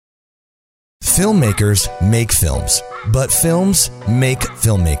Filmmakers make films, but films make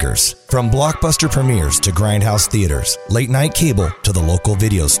filmmakers. From blockbuster premieres to grindhouse theaters, late night cable to the local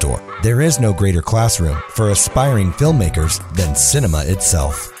video store, there is no greater classroom for aspiring filmmakers than cinema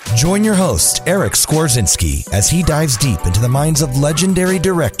itself. Join your host, Eric Skwarczynski, as he dives deep into the minds of legendary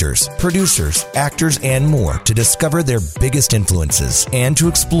directors, producers, actors, and more to discover their biggest influences and to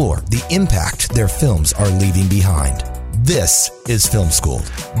explore the impact their films are leaving behind. This is Film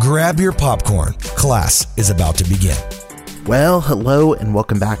Schooled. Grab your popcorn. Class is about to begin. Well, hello and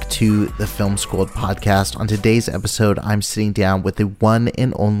welcome back to the Film Schooled podcast. On today's episode, I'm sitting down with the one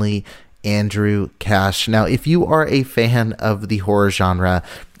and only Andrew Cash. Now, if you are a fan of the horror genre,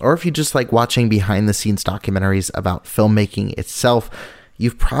 or if you just like watching behind the scenes documentaries about filmmaking itself,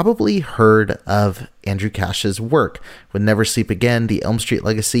 you've probably heard of Andrew Cash's work with Never Sleep Again, The Elm Street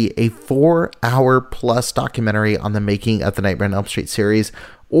Legacy, a 4-hour plus documentary on the making of the Nightmare on Elm Street series,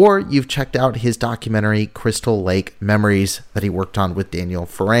 or you've checked out his documentary Crystal Lake Memories that he worked on with Daniel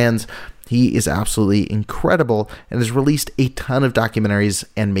Farrands. He is absolutely incredible and has released a ton of documentaries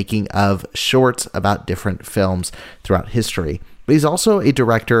and making of shorts about different films throughout history. But he's also a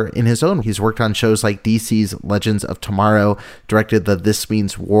director in his own. He's worked on shows like DC's Legends of Tomorrow, directed the This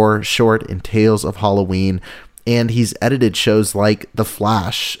Means War short and Tales of Halloween, and he's edited shows like The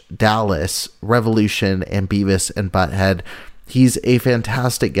Flash, Dallas, Revolution, and Beavis and Butthead. He's a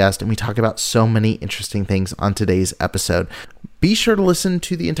fantastic guest, and we talk about so many interesting things on today's episode. Be sure to listen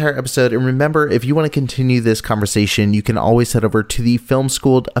to the entire episode, and remember, if you want to continue this conversation, you can always head over to the Film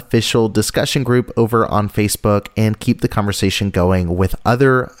Schooled official discussion group over on Facebook and keep the conversation going with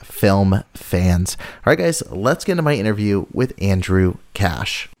other film fans. All right, guys, let's get into my interview with Andrew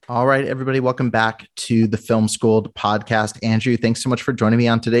Cash. All right, everybody, welcome back to the Film Schooled podcast. Andrew, thanks so much for joining me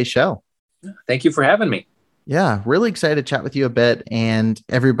on today's show. Thank you for having me. Yeah, really excited to chat with you a bit. And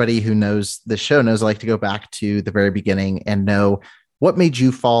everybody who knows the show knows I like to go back to the very beginning and know what made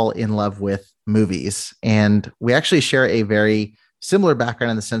you fall in love with movies. And we actually share a very similar background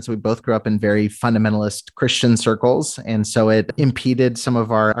in the sense that we both grew up in very fundamentalist Christian circles. And so it impeded some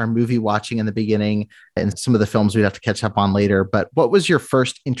of our movie watching in the beginning and some of the films we'd have to catch up on later. But what was your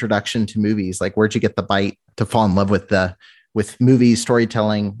first introduction to movies? Like, where'd you get the bite to fall in love with movies,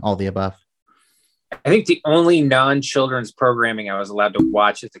 storytelling, all the above? I think the only non-children's programming I was allowed to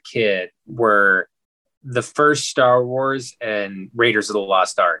watch as a kid were the first Star Wars and Raiders of the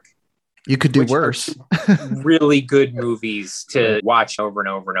Lost Ark. You could do worse. Really good movies to watch over and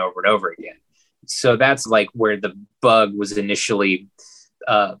over and over and over again. So that's like where the bug was initially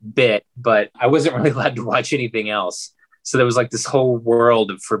bit, but I wasn't really allowed to watch anything else. So there was like this whole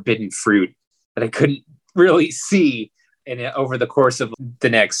world of forbidden fruit that I couldn't really see. And over the course of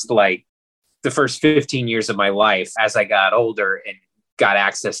the first 15 years of my life, as I got older and got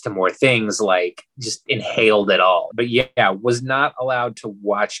access to more things, like just inhaled it all. But yeah, was not allowed to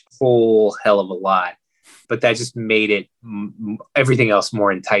watch a whole hell of a lot, but that just made it everything else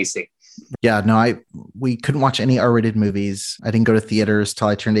more enticing. Yeah, no, we couldn't watch any R-rated movies. I didn't go to theaters till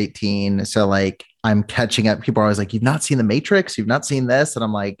I turned 18. So like I'm catching up. People are always like, you've not seen The Matrix? You've not seen this? And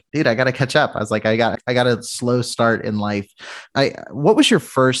I'm like, dude, I got to catch up. I was like, I got a slow start in life. What was your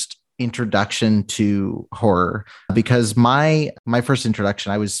first introduction to horror? Because my first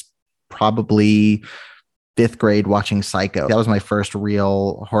introduction, I was probably 5th grade watching Psycho. That was my first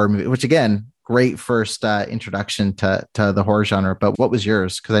real horror movie, which again, great first introduction to the horror genre. But what was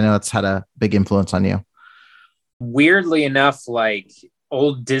yours? Because I know it's had a big influence on you. Weirdly enough, like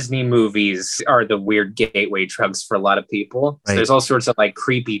old Disney movies are the weird gateway drugs for a lot of people. Right. So there's all sorts of like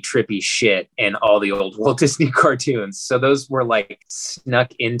creepy, trippy shit in all the old Walt Disney cartoons. So those were like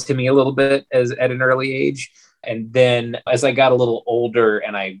snuck into me a little bit at an early age. And then as I got a little older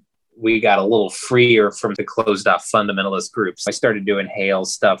and we got a little freer from the closed off fundamentalist groups, I started doing Hale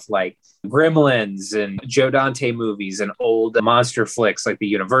stuff like Gremlins and Joe Dante movies and old monster flicks like the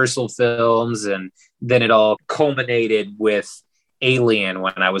Universal films. And then it all culminated with Alien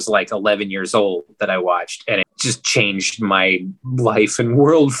when I was like 11 years old that I watched, and it just changed my life and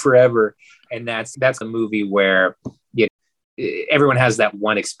world forever. And that's a movie where everyone has that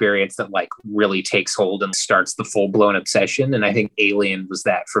one experience that like really takes hold and starts the full-blown obsession. And I think Alien was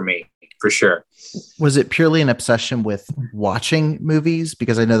that for me, for sure. Was it purely an obsession with watching movies?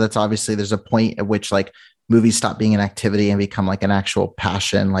 Because I know that's obviously there's a point at which like movies stop being an activity and become like an actual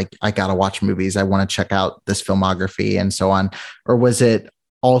passion. Like, I got to watch movies. I want to check out this filmography and so on. Or was it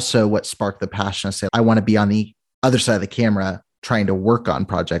also what sparked the passion to say, I want to be on the other side of the camera trying to work on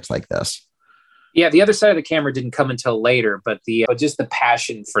projects like this? Yeah, the other side of the camera didn't come until later, but just the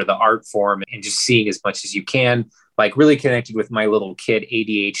passion for the art form and just seeing as much as you can. like really connected with my little kid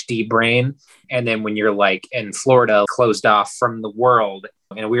ADHD brain. And then when you're like in Florida, closed off from the world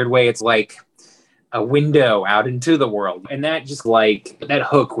in a weird way, it's like a window out into the world. And that just like that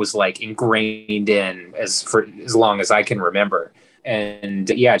hook was like ingrained in for as long as I can remember. And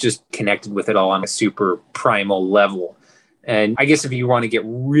yeah, just connected with it all on a super primal level. And I guess if you want to get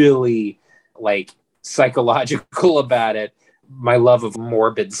really like psychological about it, my love of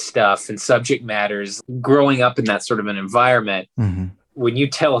morbid stuff and subject matters, growing up in that sort of an environment, when you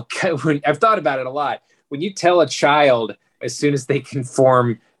tell, I've thought about it a lot, when you tell a child as soon as they can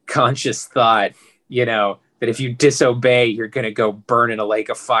form conscious thought, you know, that if you disobey, you're going to go burn in a lake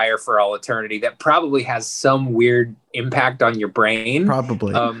of fire for all eternity, that probably has some weird impact on your brain.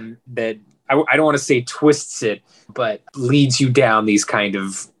 Probably. That I don't want to say twists it, but leads you down these kind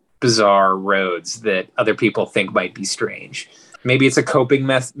of bizarre roads that other people think might be strange. Maybe it's a coping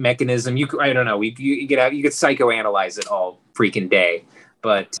mechanism. I don't know. You could psychoanalyze it all freaking day,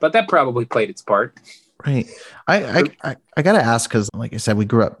 but that probably played its part. Right. I got to ask, because like I said, we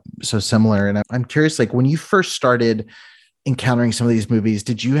grew up so similar, and I'm curious, like when you first started encountering some of these movies,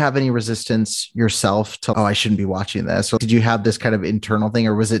 did you have any resistance yourself to, I shouldn't be watching this? Or did you have this kind of internal thing,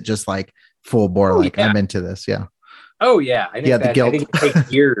 or was it just like full bore, I'm into this? Yeah. Oh yeah. I think it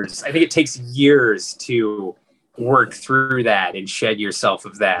takes years. I think it takes years to work through that and shed yourself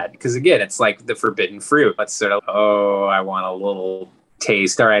of that. Because again, it's like the forbidden fruit. Let's sort of, I want a little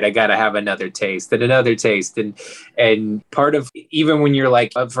taste. All right, I got to have another taste and another taste. And part of, even when you're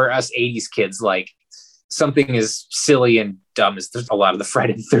like, for us 80s kids, like something as silly and dumb as there's a lot of the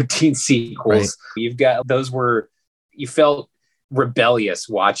Friday the 13th sequels, right. You've got, you felt rebellious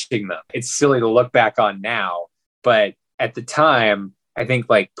watching them. It's silly to look back on now, but at the time, I think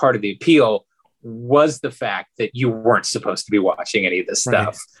like part of the appeal was the fact that you weren't supposed to be watching any of this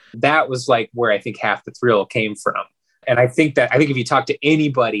stuff. Right. That was like where I think half the thrill came from. And I think if you talk to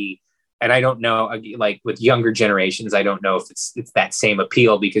anybody, and I don't know, like with younger generations, I don't know if it's that same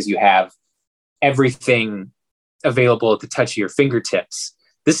appeal, because you have everything available at the touch of your fingertips.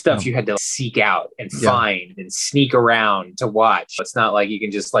 This stuff you had to seek out and find and sneak around to watch. It's not like you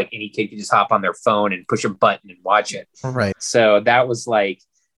can just, like any kid can just hop on their phone and push a button and watch it. Right. So that was like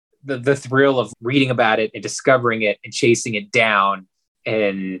the thrill of reading about it and discovering it and chasing it down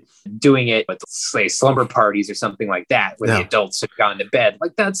and doing it with, say, slumber parties or something like that, where the adults had gone to bed.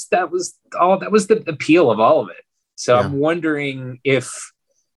 Like that was the appeal of all of it. So I'm wondering if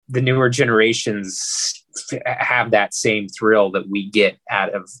the newer generations have that same thrill that we get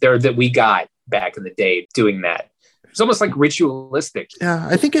that we got back in the day doing that. It's almost like ritualistic. Yeah,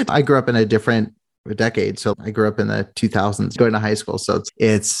 I think I grew up in a different decade. So I grew up in the 2000s going to high school. So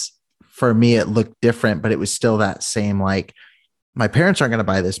it's for me, it looked different, but it was still that same, like, my parents aren't going to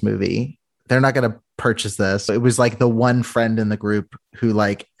buy this movie. They're not going to purchase this. It was like the one friend in the group who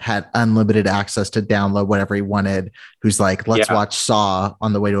like had unlimited access to download whatever he wanted, who's like, let's watch Saw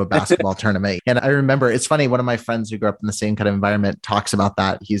on the way to a basketball tournament. And I remember, it's funny, one of my friends who grew up in the same kind of environment talks about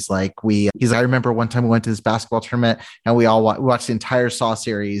that. He's like, I remember one time we went to this basketball tournament and we all watched the entire Saw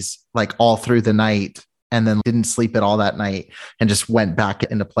series, like all through the night, and then didn't sleep at all that night and just went back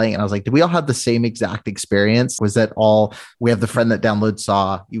into playing. And I was like, did we all have the same exact experience? Was that all? We have the friend that downloads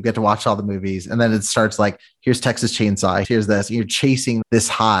Saw, you get to watch all the movies, and then it starts like, here's Texas Chainsaw, here's this, you're chasing this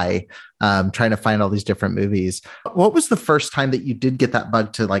high, trying to find all these different movies. What was the first time that you did get that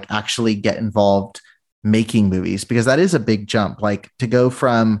bug to like actually get involved making movies? Because that is a big jump, like to go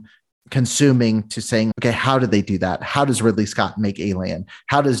from consuming to saying, okay, how did they do that? How does Ridley Scott make Alien?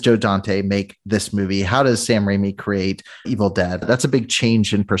 How does Joe Dante make this movie? How does Sam Raimi create Evil Dead? That's a big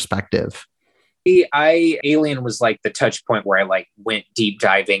change in perspective. Alien was like the touch point where I like went deep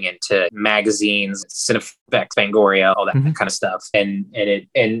diving into magazines, Cinefex, Fangoria, all that kind of stuff.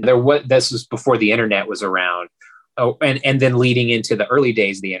 This was before the internet was around. Oh, and then leading into the early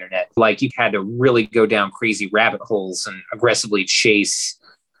days of the internet, like you had to really go down crazy rabbit holes and aggressively chase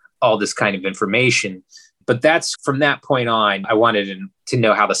all this kind of information. But that's from that point on, I wanted to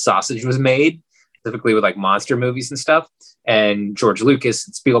know how the sausage was made, specifically with like monster movies and stuff. And George Lucas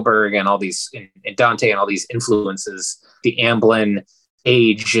and Spielberg and all these, and Dante and all these influences, the Amblin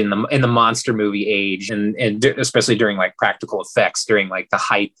age and the monster movie age, and especially during like practical effects, during like the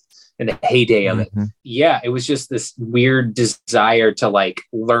hype and the heyday of it. Yeah, it was just this weird desire to like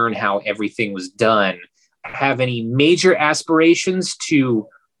learn how everything was done. Have any major aspirations to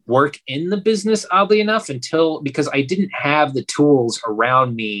work in the business, oddly enough, because I didn't have the tools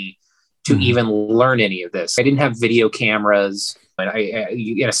around me to even learn any of this. I didn't have video cameras. And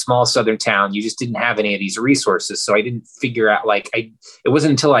in a small southern town, you just didn't have any of these resources. So I didn't figure out, it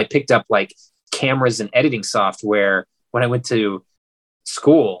wasn't until I picked up like cameras and editing software when I went to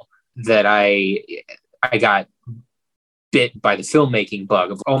school that I got bit by the filmmaking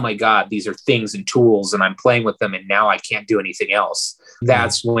bug of, oh my God, these are things and tools and I'm playing with them and now I can't do anything else.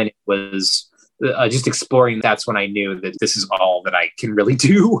 That's when it was just exploring. That's when I knew that this is all that I can really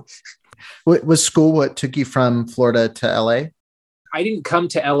do. Was school what took you from Florida to LA? I didn't come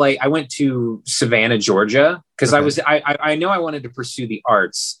to LA. I went to Savannah, Georgia, because I know I wanted to pursue the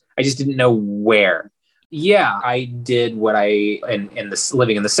arts. I just didn't know where. Yeah, I did what living in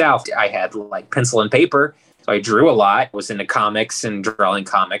the South, I had like pencil and paper. So I drew a lot, was into comics and drawing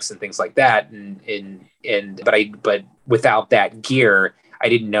comics and things like that. But without that gear, I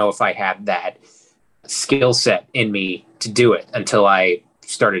didn't know if I had that skill set in me to do it until I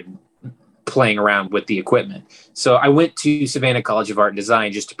started playing around with the equipment. So I went to Savannah College of Art and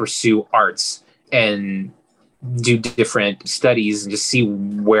Design just to pursue arts and do different studies and just see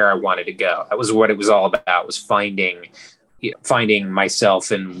where I wanted to go. That was what it was all about, was finding myself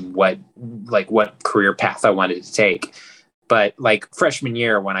and what career path I wanted to take. But like freshman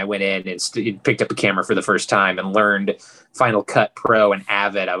year, when I went in and picked up a camera for the first time and learned Final Cut Pro and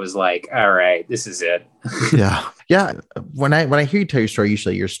Avid, I was like, all right, this is it. Yeah. When I hear you tell your story,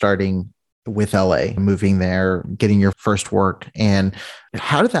 usually you're starting with LA, moving there, getting your first work. And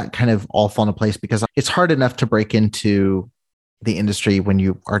how did that kind of all fall into place? Because it's hard enough to break into the industry when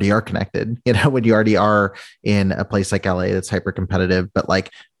you already are connected, when you already are in a place like LA that's hyper competitive, but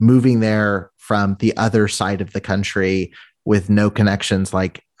like moving there from the other side of the country with no connections,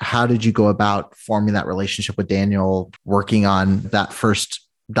 like how did you go about forming that relationship with Daniel, working on that first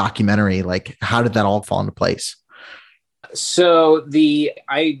documentary? Like how did that all fall into place? So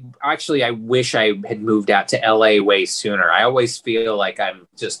I wish I had moved out to LA way sooner. I always feel like I'm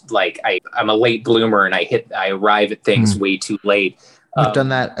just like, I'm a late bloomer and I arrive at things way too late. You've done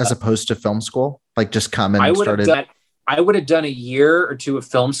that as opposed to film school? Like just come and started? I would have done a year or two of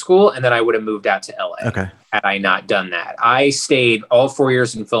film school and then I would have moved out to LA. Okay. Had I not done that. I stayed all 4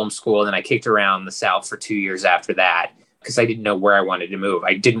 years in film school and then I kicked around the South for 2 years after that, because I didn't know where I wanted to move.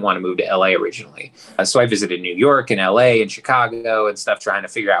 I didn't want to move to LA originally. So I visited New York and LA and Chicago and stuff, trying to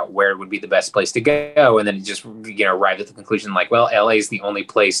figure out where would be the best place to go. And then just, arrived at the conclusion like, well, LA is the only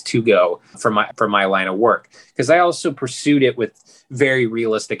place to go for my line of work. Because I also pursued it with very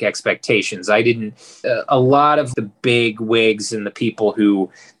realistic expectations. I didn't, a lot of the big wigs and the people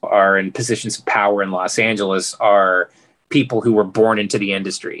who are in positions of power in Los Angeles are people who were born into the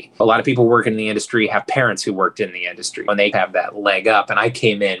industry. A lot of people working in the industry have parents who worked in the industry and they have that leg up. And I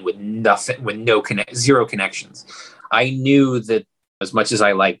came in with nothing, with zero connections. I knew that as much as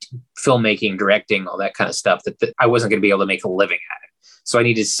I liked filmmaking, directing, all that kind of stuff, that I wasn't going to be able to make a living at it. So I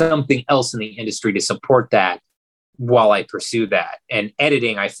needed something else in the industry to support that while I pursued that. And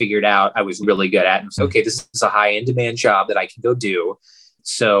editing, I figured out I was really good at. And so, okay, this is a high in demand job that I can go do.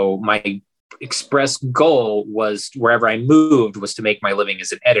 So my express goal was, wherever I moved, was to make my living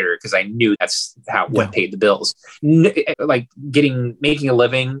as an editor, because I knew that's what paid the bills. Like making a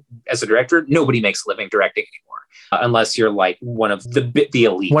living as a director, nobody makes a living directing anymore, unless you're like one of the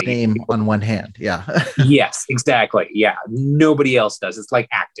elite. One name on one hand, yeah. Yes, exactly. Yeah, nobody else does. It's like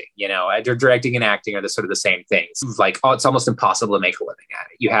acting. Directing and acting are the same thing. It's like, it's almost impossible to make a living at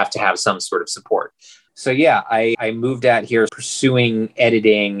it. You have to have some sort of support. So yeah, I moved out here pursuing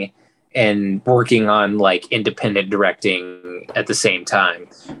editing and working on like independent directing at the same time.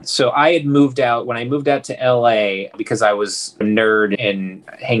 So I had moved out when I moved out to LA, because I was a nerd and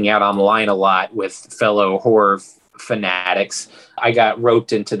hanging out online a lot with fellow horror fanatics. I got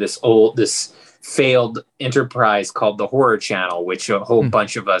roped into this failed enterprise called the Horror Channel, which a whole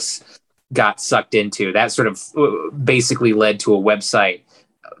bunch of us got sucked into. That sort of basically led to a website,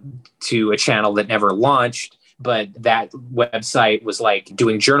 to a channel that never launched. But that website was like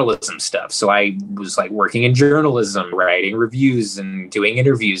doing journalism stuff. So I was like working in journalism, writing reviews and doing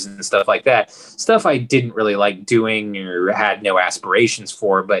interviews and stuff like that. Stuff I didn't really like doing or had no aspirations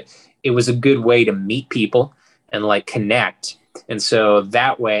for, but it was a good way to meet people and like connect. And so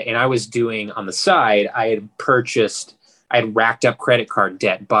that way, and I was doing on the side, I had racked up credit card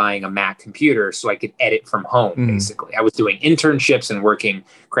debt buying a Mac computer so I could edit from home, basically. I was doing internships and working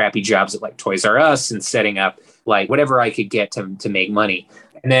crappy jobs at like Toys R Us and setting up like whatever I could get to make money.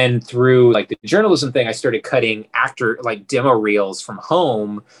 And then through like the journalism thing, I started cutting demo reels from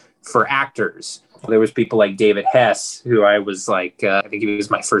home for actors. There was people like David Hess, who I was like, I think he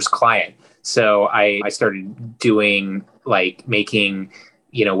was my first client. So I started doing making,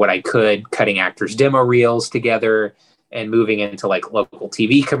 what I could, cutting actors' demo reels together and moving into like local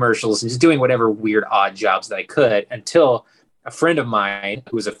TV commercials and just doing whatever weird, odd jobs that I could, until a friend of mine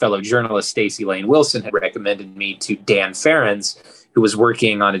who was a fellow journalist, Stacey Lane Wilson, had recommended me to Dan Ferens, who was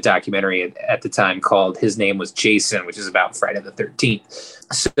working on a documentary at the time called His Name Was Jason, which is about Friday the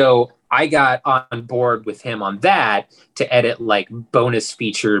 13th. So I got on board with him on that to edit like bonus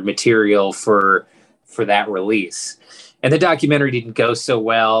feature material for that release. And the documentary didn't go so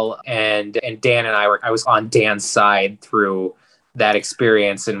well. And Dan and I was on Dan's side through that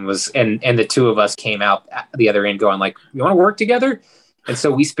experience, and the two of us came out the other end going like, you want to work together? And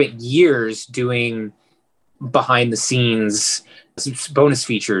so we spent years doing behind the scenes bonus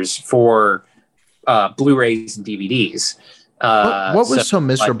features for Blu-rays and DVDs. What was so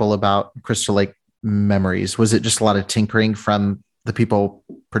miserable about Crystal Lake Memories? Was it just a lot of tinkering from the people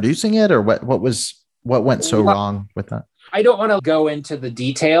producing it, or what went so wrong with that? I don't want to go into the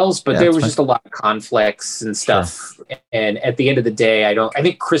details, but there was just a lot of conflicts and stuff. Sure. And at the end of the day, I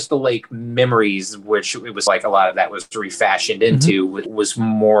think Crystal Lake Memories, which it was like a lot of that was refashioned into, was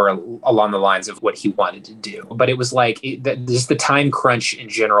more along the lines of what he wanted to do. But it was like, just the time crunch in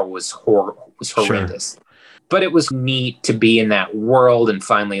general was horrendous. Sure. But it was neat to be in that world and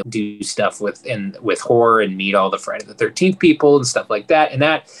finally do stuff with horror and meet all the Friday the 13th people and stuff like that.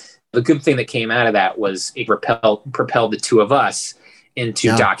 And the good thing that came out of that was it propelled the two of us into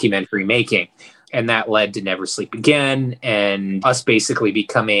documentary making. And that led to Never Sleep Again and us basically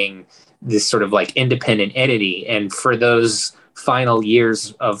becoming this sort of like independent entity. And for those final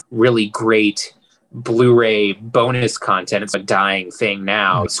years of really great Blu-ray bonus content, it's a dying thing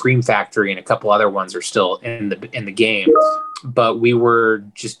now. Scream Factory and a couple other ones are still in the game. But we were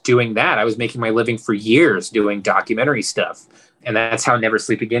just doing that. I was making my living for years doing documentary stuff. And that's how Never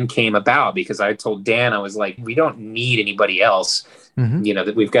Sleep Again came about, because I told Dan, I was like, we don't need anybody else.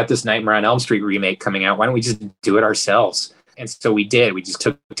 That we've got this Nightmare on Elm Street remake coming out. Why don't we just do it ourselves? And so we did. We just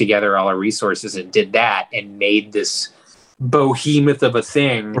took together all our resources and did that and made this behemoth of a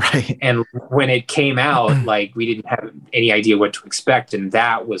thing. Right. And when it came out, like, we didn't have any idea what to expect. And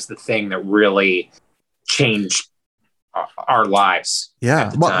that was the thing that really changed our lives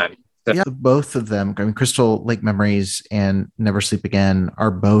at the time. Yeah, both of them, I mean, Crystal Lake Memories and Never Sleep Again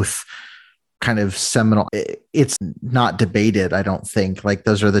are both kind of seminal. It's not debated, I don't think. Like,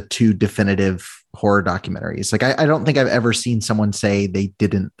 those are the two definitive horror documentaries. Like, I don't think I've ever seen someone say they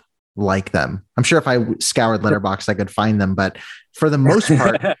didn't like them. I'm sure if I scoured Letterboxd, I could find them. But for the most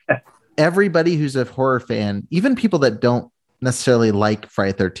part, everybody who's a horror fan, even people that don't necessarily like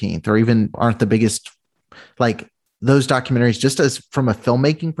Friday the 13th or even aren't the biggest, like, those documentaries, just as from a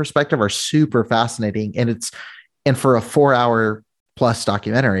filmmaking perspective, are super fascinating. And for a 4-hour plus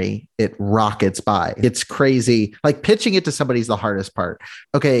documentary, it rockets by. It's crazy. Like, pitching it to somebody is the hardest part.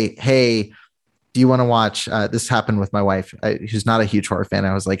 Okay, hey, do you want to watch? This happened with my wife, who's not a huge horror fan.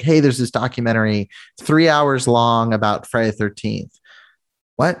 I was like, hey, there's this documentary, 3 hours long about Friday the 13th.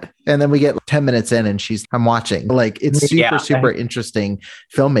 What? And then we get 10 minutes in and I'm watching. Like, it's super interesting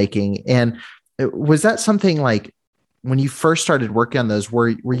filmmaking. And was that something like, when you first started working on those, were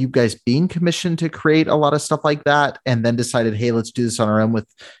you guys being commissioned to create a lot of stuff like that and then decided, hey, let's do this on our own with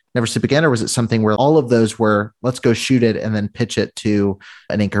Never Sleep Again? Or was it something where all of those were, let's go shoot it and then pitch it to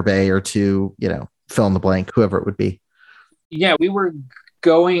an Anchor Bay or to, fill in the blank, whoever it would be? Yeah, we were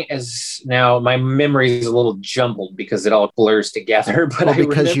going now my memory is a little jumbled because it all blurs together. But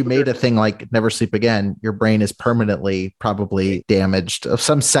because you made a thing like Never Sleep Again, your brain is permanently probably damaged of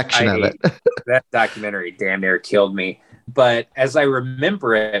some section of it. That documentary damn near killed me. But as I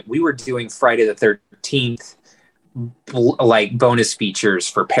remember it, we were doing Friday the 13th like bonus features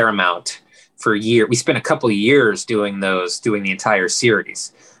for Paramount for a year. We spent a couple of years doing the entire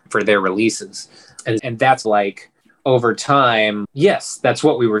series for their releases. And that's like, over time, yes, that's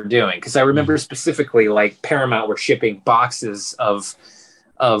what we were doing. Because I remember specifically, like, Paramount were shipping boxes of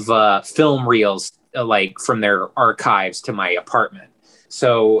film reels, like, from their archives to my apartment.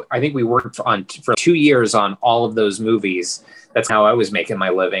 So I think we worked for 2 years on all of those movies. That's how I was making my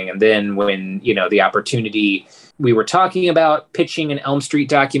living. And then when, the opportunity, we were talking about pitching an Elm Street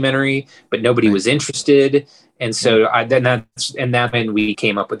documentary, but nobody was interested. And so that's when we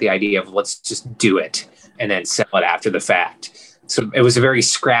came up with the idea of, let's just do it and then sell it after the fact. So it was a very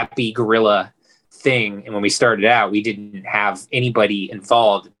scrappy guerrilla thing. And when we started out, we didn't have anybody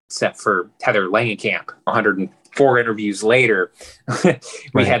involved except for Heather Langenkamp. 104 interviews later,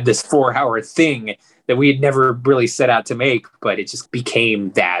 we had this 4-hour thing that we had never really set out to make, but it just became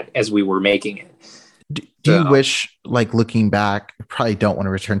that as we were making it. Do you wish, like, looking back, probably don't want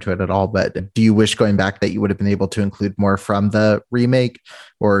to return to it at all, but do you wish going back that you would have been able to include more from the remake?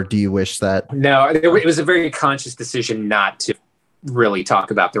 Or do you wish that? No, it was a very conscious decision not to really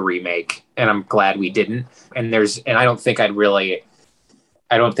talk about the remake, and I'm glad we didn't. And I don't think the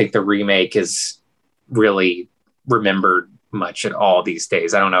remake is really remembered much at all these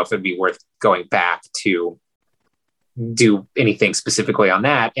days. I don't know if it'd be worth going back to do anything specifically on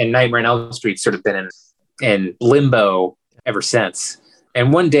that. And Nightmare on Elm Street's sort of been in limbo ever since.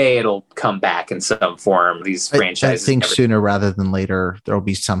 And one day it'll come back in some form. These franchises. I think sooner rather than later, there'll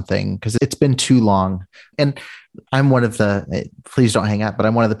be something, because it's been too long. And I'm one of please don't hang up, but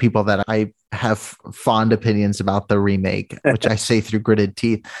I'm one of the people that I have fond opinions about the remake, which I say through gritted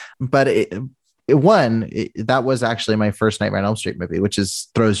teeth. But that was actually my first Nightmare on Elm Street movie, which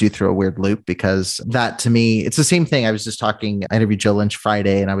throws you through a weird loop, because that, to me, it's the same thing. I interviewed Joe Lynch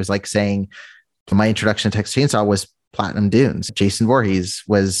Friday, and I was like saying my introduction to Texas Chainsaw was Platinum Dunes. Jason Voorhees,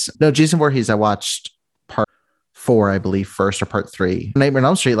 I watched part 4, I believe, first, or part 3. Nightmare on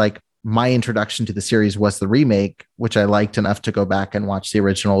Elm Street, like, my introduction to the series was the remake, which I liked enough to go back and watch the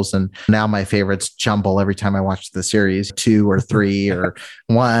originals. And now my favorites jumble every time I watch the series, 2 or 3 or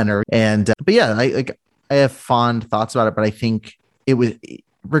 1 but yeah, I have fond thoughts about it, but I think it was,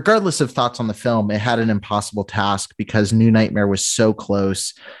 regardless of thoughts on the film, it had an impossible task, because New Nightmare was so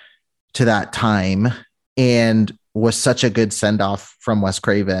close to that time and was such a good send-off from Wes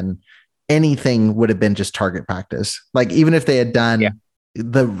Craven. Anything would have been just target practice. Like, even if they had done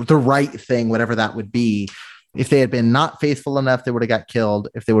the right thing, whatever that would be, if they had been not faithful enough, they would have got killed.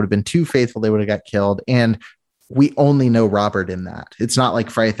 If they would have been too faithful, they would have got killed. And we only know Robert in that. It's not like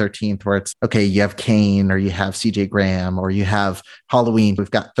Friday 13th, where it's, okay, you have Kane, or you have CJ Graham, or you have Halloween.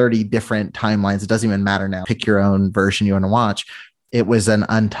 We've got 30 different timelines. It doesn't even matter now. Pick your own version you want to watch. It was an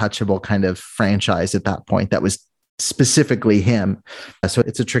untouchable kind of franchise at that point that was specifically him. So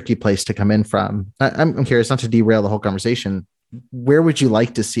it's a tricky place to come in from. I'm curious, not to derail the whole conversation, where would you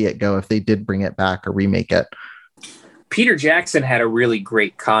like to see it go if they did bring it back or remake it? Peter Jackson had a really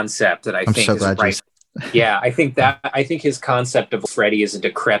great concept that I'm think so is right. Yeah, I think his concept of Freddy is a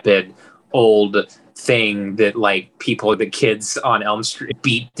decrepit old thing that, like, the kids on Elm Street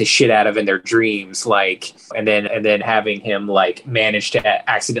beat the shit out of in their dreams, like, and then having him, like, manage to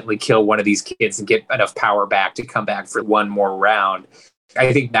accidentally kill one of these kids and get enough power back to come back for one more round.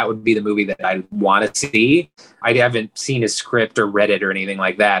 I think that would be the movie that I want to see. I haven't seen his script or read it or anything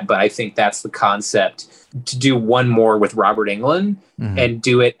like that, but I think that's the concept, to do one more with Robert Englund and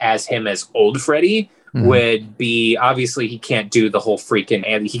do it as him as old Freddy would be, obviously he can't do the whole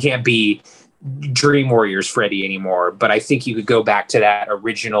and he can't be Dream Warriors Freddy anymore, but I think you could go back to that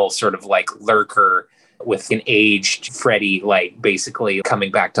original sort of like lurker with an aged Freddy, like basically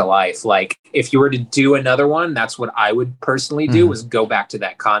coming back to life. Like, if you were to do another one, that's what I would personally do, is go back to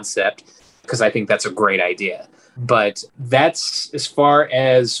that concept, because I think that's a great idea. But that's as far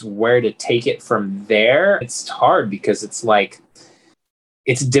as where to take it from there. It's hard, because it's like,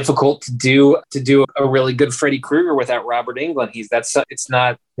 it's difficult to do a really good Freddy Krueger without Robert Englund. It's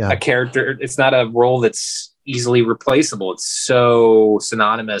not a character. It's not a role that's easily replaceable. It's so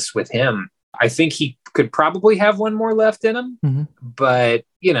synonymous with him. I think he could probably have one more left in him, but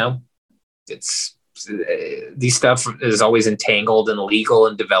it's these stuff is always entangled in legal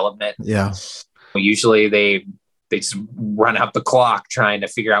and development. Yeah. Usually they just run out the clock trying to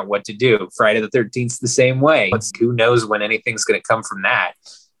figure out what to do. Friday the 13th the same way. Who knows when anything's going to come from that.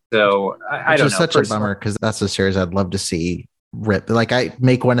 So I don't know. It's such a bummer, because that's a series I'd love to see rip. Like, I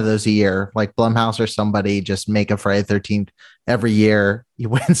make one of those a year, like Blumhouse or somebody, just make a Friday the 13th every year. You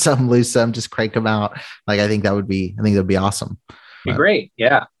win some, lose some, just crank them out. Like, I think that'd be awesome. Be great.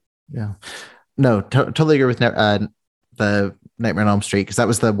 Yeah. Yeah. No, totally agree with the Nightmare on Elm Street, because that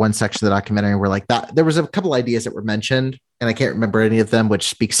was the one section of the documentary where, like, that there was a couple ideas that were mentioned, and I can't remember any of them, which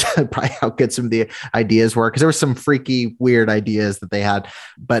speaks to probably how good some of the ideas were, because there were some freaky, weird ideas that they had.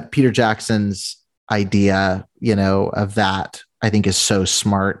 But Peter Jackson's idea, of that, I think is so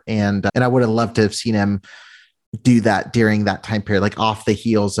smart, and I would have loved to have seen him do that during that time period, like off the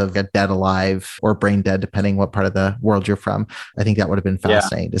heels of a Dead Alive or Brain Dead, depending what part of the world you're from. I think that would have been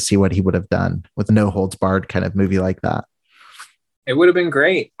fascinating to see what he would have done with a no holds barred kind of movie like that. It would have been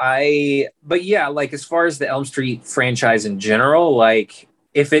great. But yeah, like, as far as the Elm Street franchise in general, like,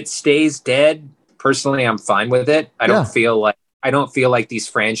 if it stays dead, personally, I'm fine with it. I don't feel like these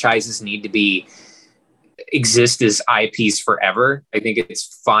franchises need to exist as IPs forever. I think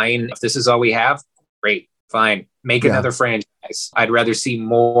it's fine. If this is all we have, great, fine. Make another franchise. I'd rather see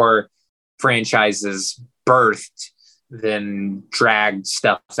more franchises birthed than dragged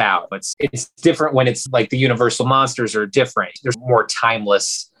stuff out. It's different when it's like the Universal monsters are different. There's more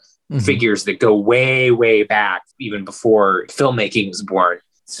timeless figures that go way, way back, even before filmmaking was born.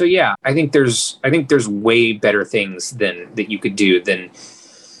 So yeah, I think there's way better things that you could do than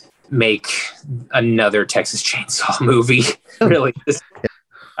make another Texas Chainsaw movie. Really,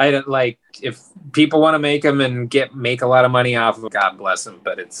 I don't like, if people want to make them and make a lot of money off of them, God bless them.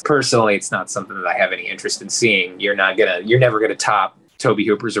 But it's not something that I have any interest in seeing. You're never gonna top Tobe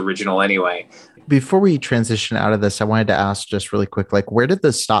Hooper's original anyway. Before we transition out of this, I wanted to ask just really quick, like, where did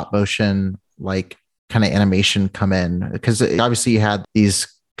the stop motion, like, kind of animation come in? Because obviously you had these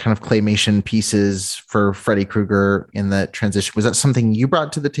kind of claymation pieces for Freddy Krueger in the transition. Was that something you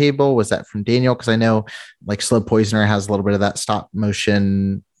brought to the table? Was that from Daniel? Because I know like Slow Poisoner has a little bit of that stop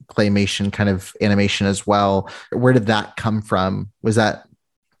motion claymation kind of animation as well. Where did that come from? Was that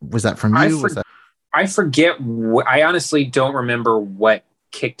from you? I forget. I honestly don't remember what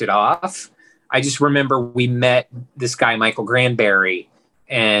kicked it off. I just remember we met this guy, Michael Granberry,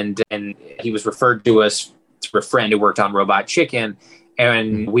 and he was referred to us through a friend who worked on Robot Chicken.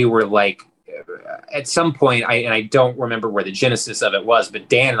 And we were like, at some point, I don't remember where the genesis of it was, but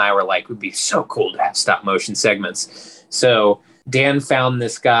Dan and I were like, it would be so cool to have stop motion segments. So Dan found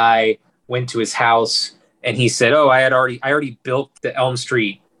this guy, went to his house, and he said, "Oh, I already built the Elm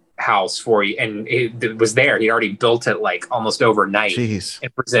Street house for you," and it was there. He'd already built it like almost overnight. Jeez.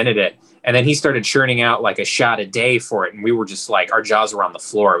 And presented it. And then he started churning out like a shot a day for it. And we were just like, our jaws were on the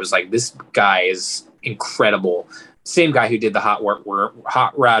floor. It was like, this guy is incredible. Same guy who did the Hot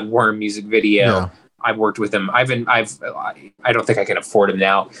Rod Worm music video. Yeah. I've worked with him. I don't think I can afford him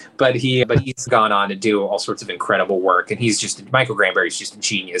now, but he's gone on to do all sorts of incredible work. And Michael Granberry's just a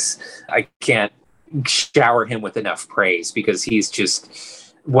genius. I can't shower him with enough praise because he's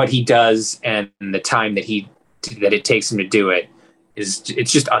just, what he does and the time that it takes him to do it it's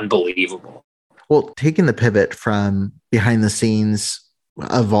just unbelievable. Well, taking the pivot from behind the scenes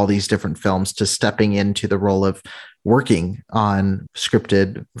of all these different films to stepping into the role of working on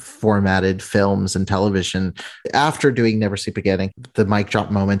scripted, formatted films and television, after doing Never Sleep Again, the mic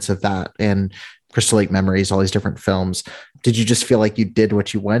drop moments of that, and Crystal Lake Memories, all these different films, did you just feel like you did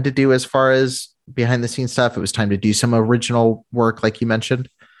what you wanted to do as far as behind the scenes stuff? It was time to do some original work, like you mentioned.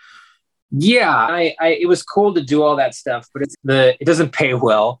 Yeah, it was cool to do all that stuff, but it doesn't pay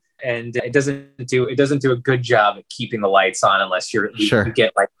well, and it doesn't do a good job at keeping the lights on unless you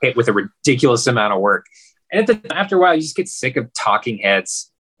get like hit with a ridiculous amount of work. And after a while, you just get sick of talking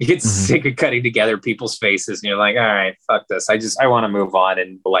heads. You get sick of cutting together people's faces, and you're like, all right, fuck this. I want to move on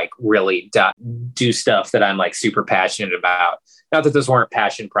and like really do stuff that I'm like super passionate about. Not that those weren't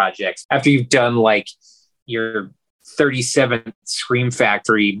passion projects. After you've done like your 37th Scream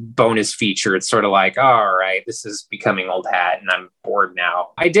Factory bonus feature, it's sort of like, all right, this is becoming old hat and I'm bored now.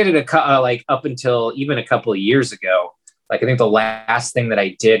 I did it like up until even a couple of years ago. Like I think the last thing that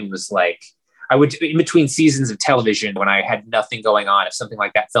I did was like, I would, in between seasons of television, when I had nothing going on, if something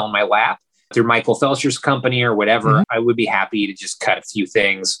like that fell in my lap through Michael Felsher's company or whatever, I would be happy to just cut a few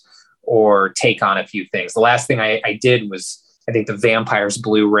things or take on a few things. The last thing I did was, I think, the Vampires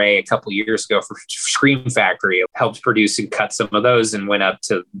Blu-ray a couple of years ago for Scream Factory. I helped produce and cut some of those and went up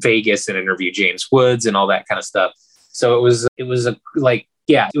to Vegas and interviewed James Woods and all that kind of stuff. So it was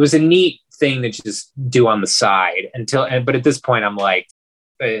a neat thing to just do on the side but at this point I'm like,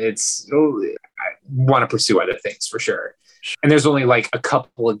 I want to pursue other things for sure. And there's only like a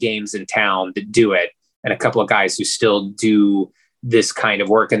couple of games in town that do it, and a couple of guys who still do this kind of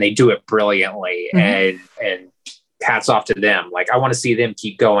work, and they do it brilliantly. And hats off to them. Like I want to see them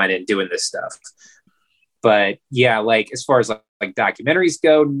keep going and doing this stuff. But yeah, like as far as like documentaries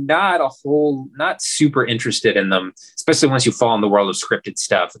go, not super interested in them, especially once you fall in the world of scripted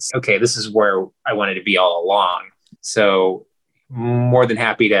stuff. It's okay, this is where I wanted to be all along. So more than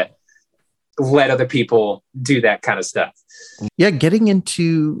happy to let other people do that kind of stuff. Yeah, getting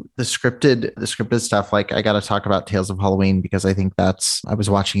into the scripted stuff, like I got to talk about Tales of Halloween, because I think I was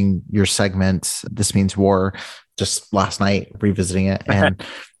watching your segment, This Means War, just last night, revisiting it. And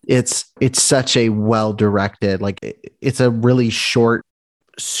it's such a well-directed, like it's a really short,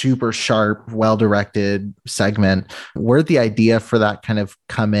 super sharp, well-directed segment. Where'd the idea for that kind of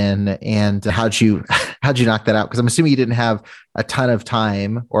come in, and how'd you knock that out? Because I'm assuming you didn't have a ton of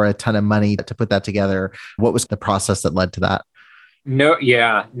time or a ton of money to put that together. What was the process that led to that? No,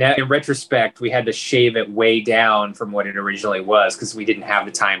 yeah. Now, in retrospect, we had to shave it way down from what it originally was because we didn't have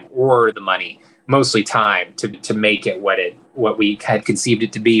the time or the money, mostly time, to make it what we had conceived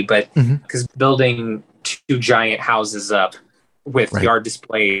it to be. But because building 2 giant houses up with yard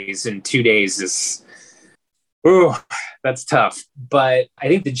displays in 2 days that's tough. But I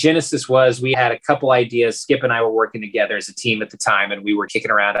think the genesis was we had a couple ideas. Skip and I were working together as a team at the time, and we were kicking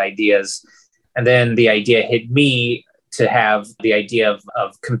around ideas. And then the idea hit me to have the idea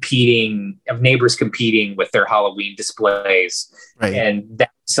of neighbors competing with their Halloween displays. Right. And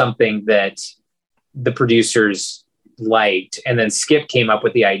that's something that the producers liked. And then Skip came up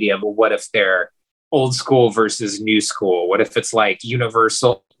with the idea of, well, what if they're old school versus new school? What if it's like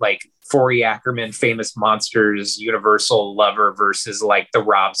Universal, like Forey Ackerman, Famous Monsters, Universal Lover versus like the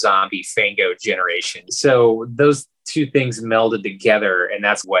Rob Zombie Fango generation? So those two things melded together, and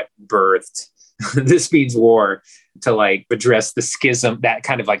that's what birthed This Means War, to like address the schism, that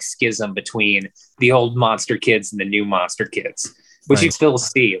kind of like schism between the old monster kids and the new monster kids, which Right. you still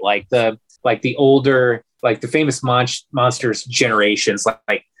see, like the older, like the Famous Monsters generations,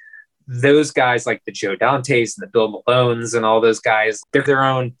 like those guys, like the Joe Dantes and the Bill Malones and all those guys, they're their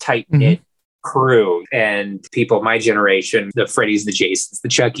own tight knit crew. And people of my generation, the Freddies, the Jasons, the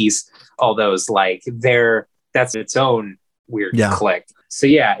Chuckies, all those, like that's its own weird clique. So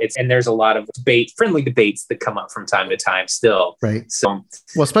yeah, there's a lot of friendly debates that come up from time to time still. Right. So,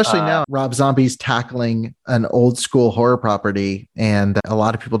 well, especially now, Rob Zombie's tackling an old school horror property, and a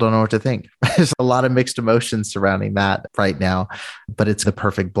lot of people don't know what to think. There's a lot of mixed emotions surrounding that right now, but it's the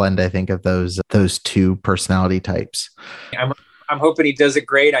perfect blend, I think, of those two personality types. I'm hoping he does it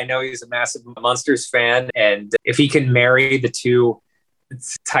great. I know he's a massive Monsters fan, and if he can marry the two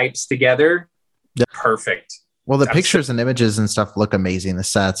types together, perfect. Well, the pictures and images and stuff look amazing, the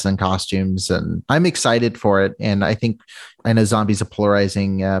sets and costumes, and I'm excited for it. And I know Zombie's a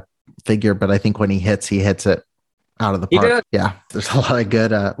polarizing figure, but I think when he hits it out of the park. Yeah, there's a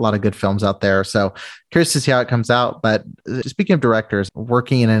lot of good films out there. So curious to see how it comes out. But speaking of directors,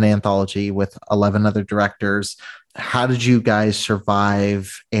 working in an anthology with 11 other directors, how did you guys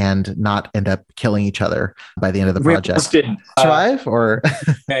survive and not end up killing each other by the end of the project? Survive, or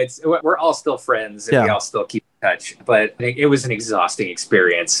we're all still friends, and we all still keep in touch. But I think it was an exhausting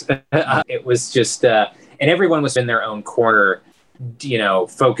experience. It was just, and everyone was in their own corner,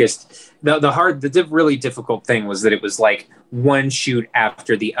 focused. The really difficult thing was that it was like one shoot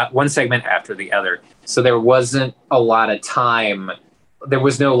after one segment after the other. So there wasn't a lot of time. There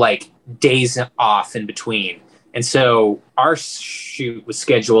was no like days off in between. And so our shoot was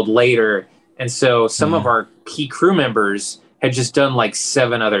scheduled later. And so some of our key crew members had just done like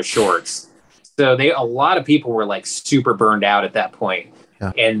 7 other shorts. So a lot of people were like super burned out at that point.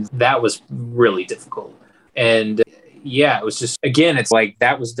 Yeah. And that was really difficult. And it was just, again, it's like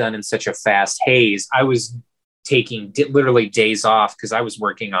that was done in such a fast haze. I was taking literally days off because I was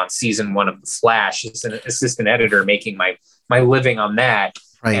working on season 1 of The Flash as an assistant editor, making my living on that.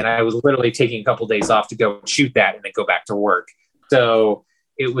 Right. And I was literally taking a couple of days off to go shoot that and then go back to work. So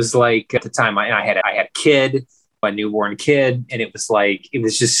it was like, at the time I had a kid, a newborn kid, and it was like, it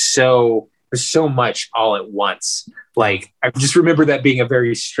was just there's so much all at once. Like, I just remember that being a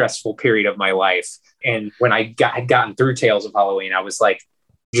very stressful period of my life. And when I had gotten through Tales of Halloween, I was like,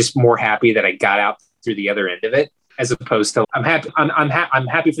 just more happy that I got out through the other end of it, as opposed to I'm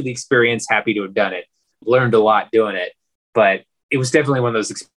happy for the experience, happy to have done it, learned a lot doing it. But it was definitely one of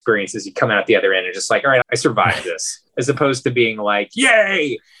those experiences you come out the other end and just like, all right, I survived this, as opposed to being like,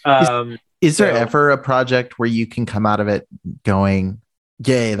 yay. Is there ever a project where you can come out of it going,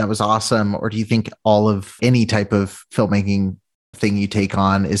 yay, that was awesome? Or do you think any type of filmmaking thing you take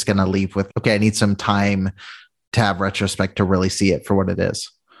on is going to leave with, okay, I need some time to have retrospect to really see it for what it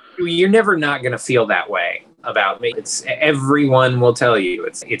is? You're never not going to feel that way about me. Everyone will tell you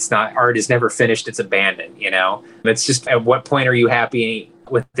it's not, art is never finished, it's abandoned. It's just, at what point are you happy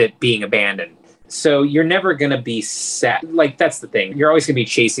with it being abandoned? So you're never going to be like, that's the thing, you're always going to be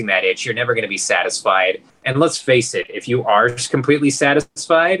chasing that itch. You're never going to be satisfied. And let's face it, if you are completely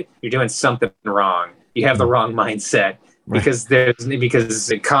satisfied, you're doing something wrong. You have the wrong mindset. Right.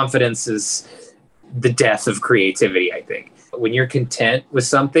 Because confidence is the death of creativity, I think. When you're content with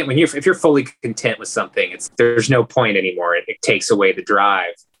something, if you're fully content with something, there's no point anymore. It takes away the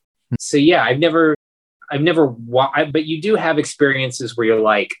drive. So yeah, but you do have experiences where you're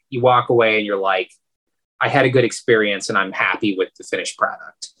like, you walk away and you're like, I had a good experience and I'm happy with the finished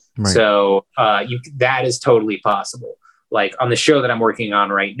product. Right. So that is totally possible. Like on the show that I'm working on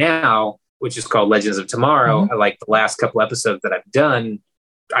right now, which is called Legends of Tomorrow, I like the last couple episodes that I've done,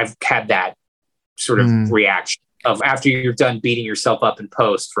 I've had that sort of reaction of after you're done beating yourself up in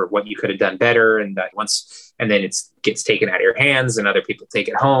post for what you could have done better, and then it gets taken out of your hands and other people take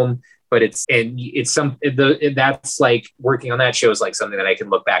it home. But that's like, working on that show is like something that I can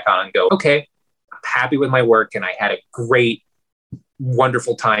look back on and go, okay, I'm happy with my work and I had a great,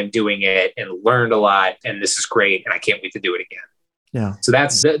 wonderful time doing it and learned a lot, and this is great and I can't wait to do it again. Yeah. So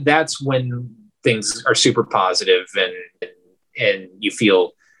that's when things are super positive and you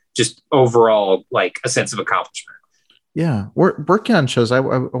feel just overall like a sense of accomplishment. Yeah. Working on shows. I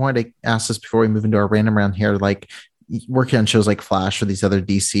wanted to ask this before we move into our random round here. Like working on shows like Flash or these other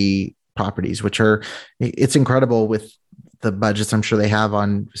DC properties, which are, it's incredible with the budgets I'm sure they have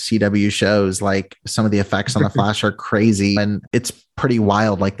on CW shows. Like some of the effects on the Flash are crazy and it's pretty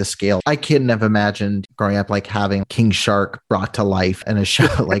wild, like the scale. I couldn't have imagined growing up like having King Shark brought to life in a show.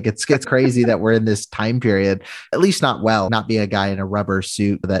 Like it's crazy that we're in this time period, at least not be a guy in a rubber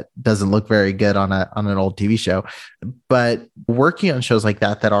suit that doesn't look very good on an old TV show. But working on shows like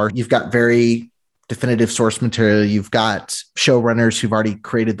that you've got very definitive source material, you've got showrunners who've already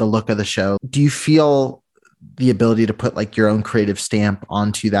created the look of the show. Do you feel the ability to put like your own creative stamp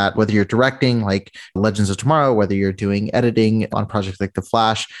onto that, whether you're directing like Legends of Tomorrow, whether you're doing editing on projects like The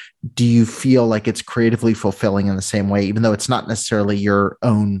Flash? Do you feel like it's creatively fulfilling in the same way, even though it's not necessarily your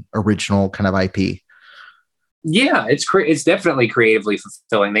own original kind of IP? Yeah, it's definitely creatively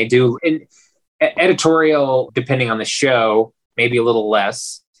fulfilling. They do editorial, depending on the show, maybe a little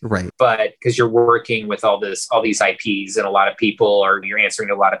less. Right. But because you're working with all these IPs and a lot of people, or you're answering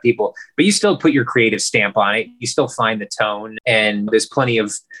to a lot of people, but you still put your creative stamp on it. You still find the tone. And there's plenty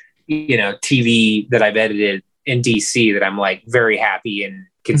of, TV that I've edited in DC that I'm like very happy and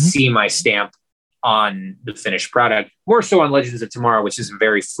can see my stamp on the finished product. More so on Legends of Tomorrow, which is a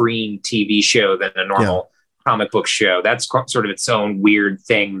very freeing TV show than a normal comic book show. That's sort of its own weird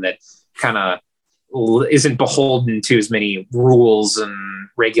thing that kind of isn't beholden to as many rules and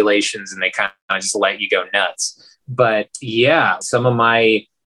regulations, and they kind of just let you go nuts. But yeah, some of my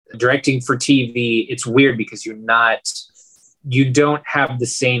directing for TV, it's weird because you don't have the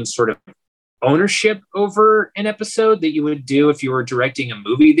same sort of ownership over an episode that you would do if you were directing a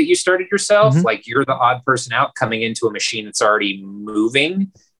movie that you started yourself. Like you're the odd person out coming into a machine that's already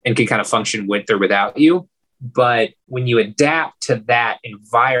moving and can kind of function with or without you. But when you adapt to that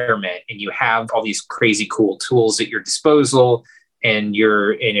environment and you have all these crazy cool tools at your disposal, and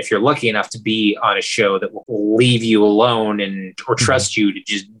if you're lucky enough to be on a show that will leave you alone or trust you to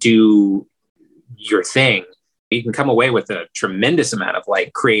just do your thing, you can come away with a tremendous amount of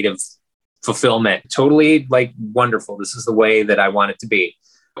like creative fulfillment. Totally like wonderful. This is the way that I want it to be.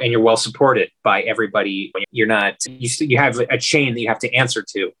 And you're well supported by everybody. You have a chain that you have to answer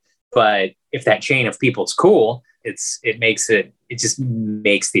to. But if that chain of people is cool, it just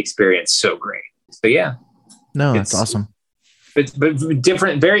makes the experience so great. So yeah. No, that's awesome. But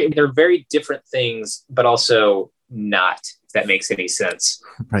different, they're very different things, but also not, if that makes any sense.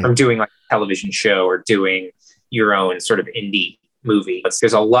 Right. From doing like a television show or doing your own sort of indie movie.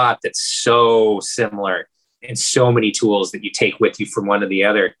 There's a lot that's so similar and so many tools that you take with you from one to the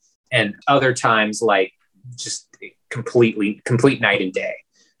other. And other times, like just complete night and day.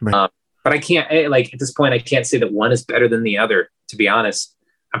 Right. But I can't, like at this point, I can't say that one is better than the other, to be honest.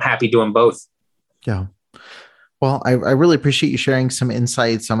 I'm happy doing both. Yeah. Well, I really appreciate you sharing some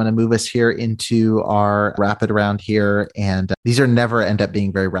insights. I'm going to move us here into our rapid round here. And these are never end up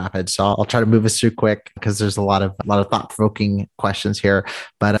being very rapid. So I'll try to move us through quick because there's a lot of thought-provoking questions here.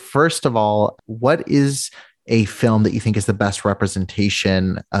 But first of all, what is a film that you think is the best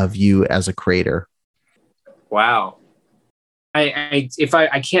representation of you as a creator? Wow. I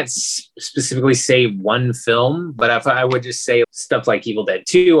can't specifically say one film, but if I would just say stuff like Evil Dead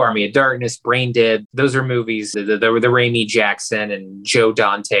 2, Army of Darkness, Brain Dead, those are movies, the Raimi Jackson and Joe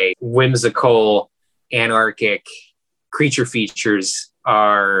Dante, whimsical, anarchic creature features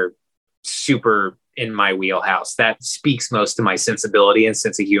are super in my wheelhouse. That speaks most to my sensibility and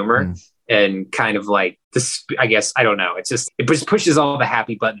sense of humor. And kind of like this, I guess, I don't know. It just pushes all the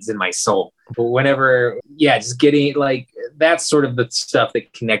happy buttons in my soul. But whenever, just getting like, that's sort of the stuff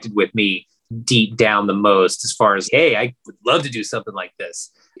that connected with me deep down the most as far as, hey, I would love to do something like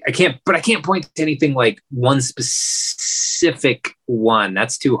this. I can't point to anything like one specific one.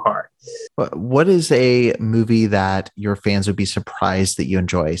 That's too hard. What is a movie that your fans would be surprised that you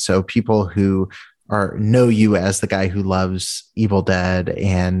enjoy? So people who know you as the guy who loves Evil Dead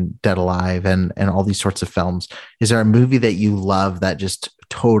and Dead Alive and all these sorts of films. Is there a movie that you love that just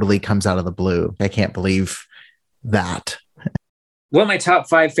totally comes out of the blue? I can't believe that. One of my top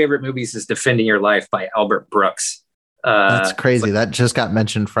 5 favorite movies is Defending Your Life by Albert Brooks. That's crazy. That just got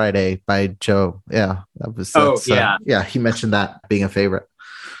mentioned Friday by Joe. Yeah. He mentioned that being a favorite.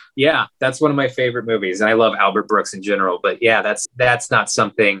 Yeah, that's one of my favorite movies. And I love Albert Brooks in general. But yeah, that's not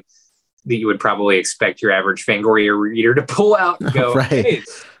something that you would probably expect your average Fangoria reader to pull out and go, right. Hey.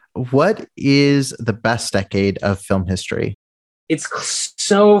 What is the best decade of film history? It's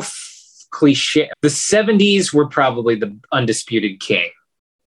so cliche. The 70s were probably the undisputed king.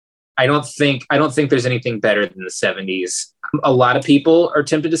 I don't think there's anything better than the 70s. A lot of people are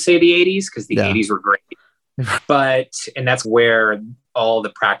tempted to say the 80s because the 80s were great. And that's where all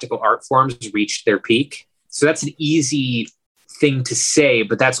the practical art forms reached their peak. So that's an easy thing to say,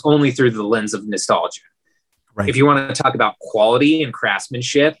 but that's only through the lens of nostalgia. Right. If you want to talk about quality and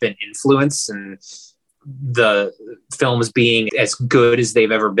craftsmanship and influence and the films being as good as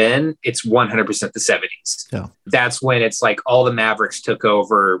they've ever been, it's 100% the 70s. Yeah. That's when it's like all the Mavericks took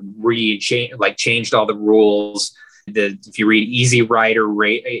over, changed all the rules. If you read Easy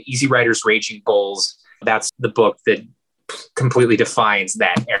Rider's Raging Bulls, that's the book that completely defines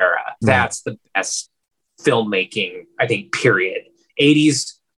that era. Right. That's the best filmmaking, I think, period.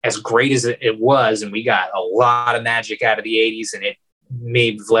 80s, as great as it was, and we got a lot of magic out of the 80s, and it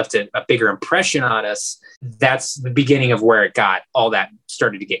may have left a bigger impression on us. That's the beginning of where it got all that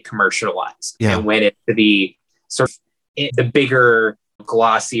started to get commercialized and went into the sort of the bigger,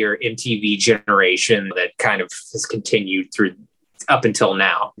 glossier MTV generation that kind of has continued through up until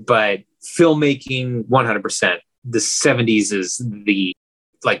now. But filmmaking, 100%, the 70s is the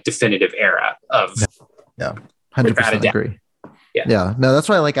definitive era of 100% agree. Yeah. No, that's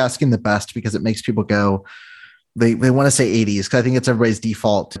why I like asking the best, because it makes people go, they want to say 80s, because I think it's everybody's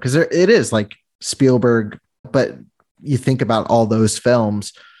default, because it is like Spielberg, but you think about all those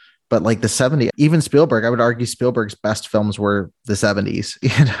films, but like the 70s, even Spielberg, I would argue Spielberg's best films were the 70s,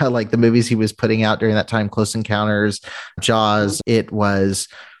 like the movies he was putting out during that time, Close Encounters, Jaws, it was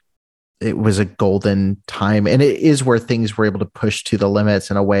a golden time, and it is where things were able to push to the limits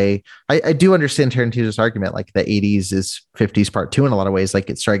in a way. I do understand Tarantino's argument, like the 80s is 50s part 2 in a lot of ways.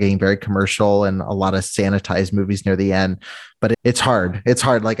 Like it started getting very commercial and a lot of sanitized movies near the end, but it's hard. It's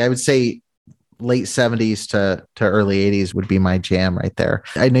hard. Like I would say late 70s to early 80s would be my jam right there.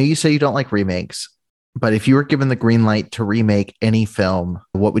 I know you say you don't like remakes, but if you were given the green light to remake any film,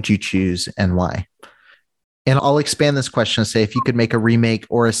 what would you choose and why? And I'll expand this question and say, if you could make a remake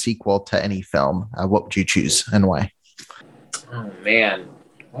or a sequel to any film, what would you choose and why? Oh man,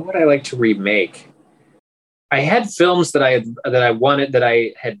 what would I like to remake? I had films that I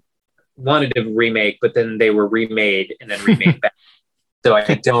had wanted to remake, but then they were remade and then remade back. So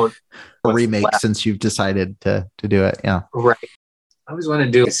I don't a remake since you've decided to do it. Yeah, right. I always want to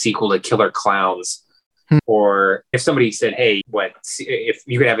do a sequel to Killer Clowns. Or if somebody said, hey, if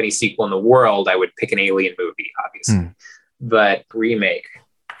you could have any sequel in the world, I would pick an Alien movie, obviously. But remake,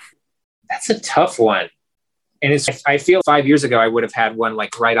 that's a tough one. And I feel 5 years ago, I would have had one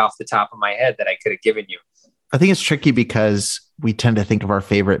like right off the top of my head that I could have given you. I think it's tricky because we tend to think of our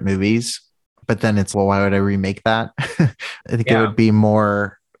favorite movies, but then it's, well, why would I remake that? I think it would be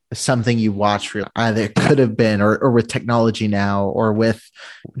more something you watch either could have been or with technology now, or with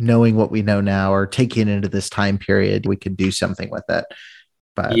knowing what we know now, or taking it into this time period, we could do something with it.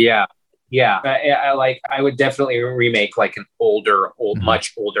 But I would definitely remake like an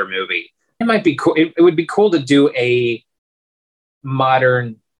much older movie. It might be cool. It would be cool to do a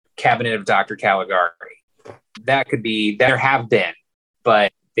modern Cabinet of Dr. Caligari. There have been,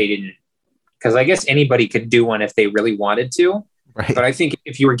 but they didn't, because I guess anybody could do one if they really wanted to. Right. But I think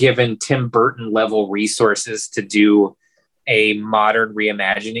if you were given Tim Burton level resources to do a modern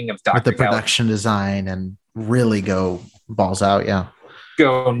reimagining of Dr. With the production design and really go balls out,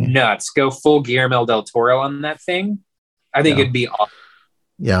 go nuts, go full Guillermo del Toro on that thing, I think it'd be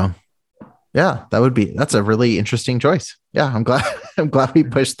awesome. That's a really interesting choice. I'm glad we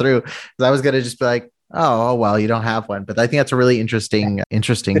pushed through, because I was gonna just be like, oh well, you don't have one, but I think that's a really interesting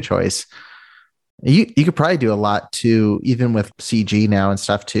choice. You could probably do a lot too, even with CG now and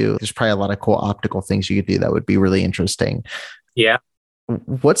stuff too. There's probably a lot of cool optical things you could do that would be really interesting. Yeah.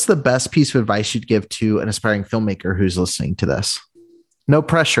 What's the best piece of advice you'd give to an aspiring filmmaker who's listening to this? No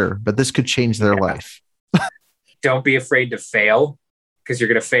pressure, but this could change their life. Don't be afraid to fail, because you're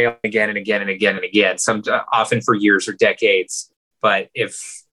going to fail again and again and again and again, often for years or decades. But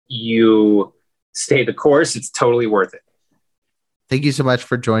if you stay the course, it's totally worth it. Thank you so much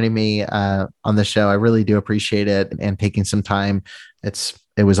for joining me on the show. I really do appreciate it and taking some time. It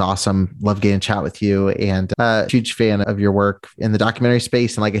was awesome. Love getting to chat with you, and huge fan of your work in the documentary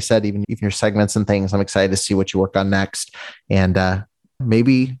space. And like I said, even your segments and things, I'm excited to see what you work on next. And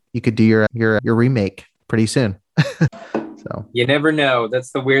maybe you could do your remake pretty soon. So you never know. That's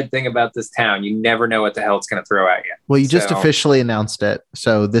the weird thing about this town. You never know what the hell it's going to throw at you. Well, you just officially announced it.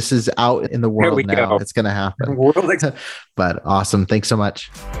 So this is out in the world now. Go. It's going to happen. But awesome. Thanks so much.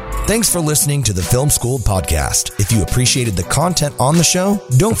 Thanks for listening to the Film School podcast. If you appreciated the content on the show,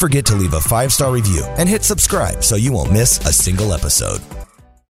 don't forget to leave a 5-star review and hit subscribe so you won't miss a single episode.